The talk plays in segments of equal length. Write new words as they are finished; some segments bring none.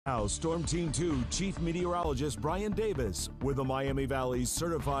Now, Storm Team 2 Chief Meteorologist Brian Davis with the Miami Valley's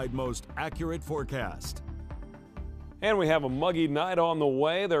certified most accurate forecast. And we have a muggy night on the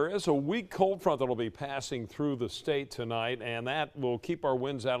way. There is a weak cold front that will be passing through the state tonight, and that will keep our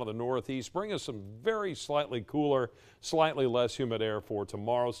winds out of the northeast, bring us some very slightly cooler, slightly less humid air for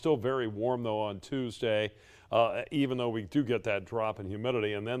tomorrow. Still very warm, though, on Tuesday, even though we do get that drop in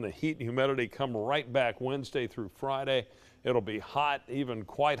humidity. And then the heat and humidity come right back Wednesday through Friday. It'll be hot, even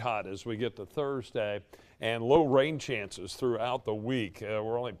quite hot, as we get to Thursday, and low rain chances throughout the week.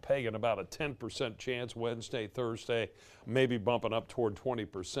 We're only pegging about a 10% chance Wednesday, Thursday, maybe bumping up toward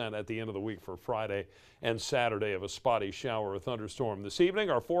 20% at the end of the week for Friday and Saturday of a spotty shower or thunderstorm. This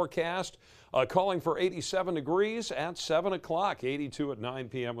evening, our forecast calling for 87 degrees at 7 o'clock, 82 at 9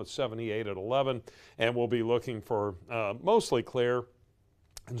 p.m. with 78 at 11, and we'll be looking for mostly clear,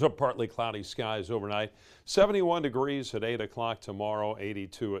 some partly cloudy skies overnight. 71 degrees at 8 o'clock tomorrow,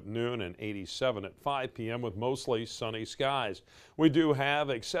 82 at noon, and 87 at 5 p.m. with mostly sunny skies. We do have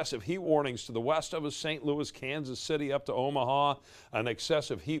excessive heat warnings to the west of us, St. Louis, Kansas City up to Omaha, an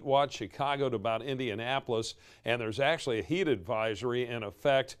excessive heat watch, Chicago to about Indianapolis, and there's actually a heat advisory in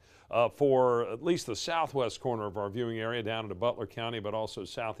effect for at least the southwest corner of our viewing area down into Butler County, but also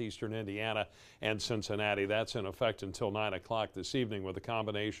southeastern Indiana and Cincinnati. That's in effect until 9 o'clock this evening with a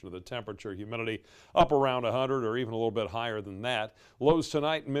combination of the temperature, humidity up around 100 or even a little bit higher than that. Lows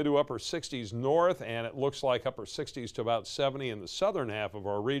tonight mid to upper 60s north, and it looks like upper 60s to about 70 in the southern half of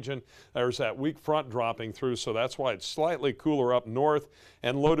our region. There's that weak front dropping through, so that's why it's slightly cooler up north,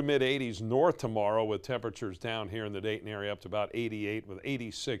 and low to mid 80s north tomorrow with temperatures down here in the Dayton area up to about 88 with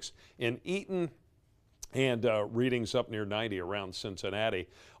 86 in Eaton, and readings up near 90 around Cincinnati.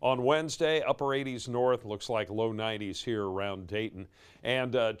 On Wednesday, upper 80s north, looks like low 90s here around Dayton.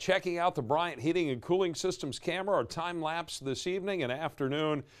 And checking out the Bryant Heating and Cooling Systems camera, our time lapse this evening and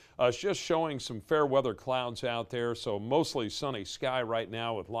afternoon is just showing some fair weather clouds out there, so mostly sunny sky right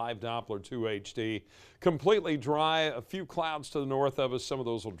now with live Doppler 2 HD. Completely dry, a few clouds to the north of us. Some of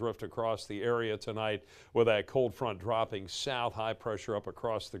those will drift across the area tonight with that cold front dropping south. High pressure up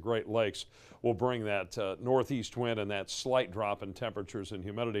across the Great Lakes will bring that northeast wind and that slight drop in temperatures and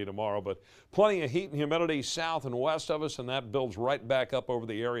humidity tomorrow, but plenty of heat and humidity south and west of us, and that builds right back up over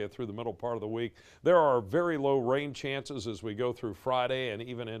the area through the middle part of the week. There are very low rain chances as we go through Friday and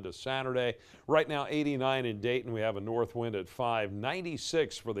even into Saturday. Right now 89 in Dayton. We have a north wind at 5,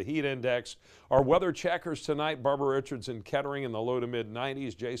 96 for the heat index. Our weather checkers tonight, Barbara Richards in Kettering in the low to mid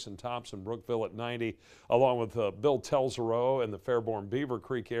 90s, Jason Thompson, Brookville at 90, along with Bill Telzero in the Fairborn Beaver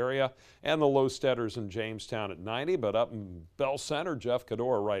Creek area, and the low steaders in Jamestown at 90, but up in Bell Center, Jeff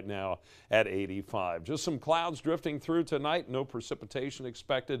Cador right now at 85. Just some clouds drifting through tonight, no precipitation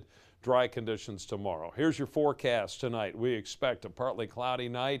expected. Dry conditions tomorrow. Here's your forecast tonight. We expect a partly cloudy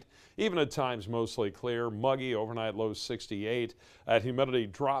night, even at times mostly clear, muggy, overnight low 68. That humidity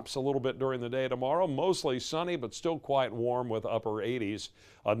drops a little bit during the day tomorrow, mostly sunny, but still quite warm with upper 80s,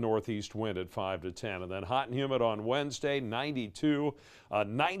 a northeast wind at 5 to 10. And then hot and humid on Wednesday, 92,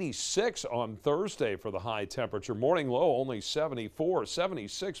 96 on Thursday for the high temperature. Morning low only 74,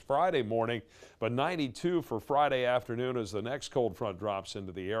 76 Friday morning, but 92 for Friday afternoon as the next cold front drops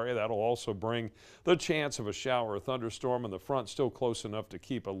into the area. That'll also bring the chance of a shower or thunderstorm, and the front still close enough to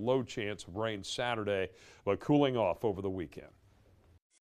keep a low chance of rain Saturday, but cooling off over the weekend.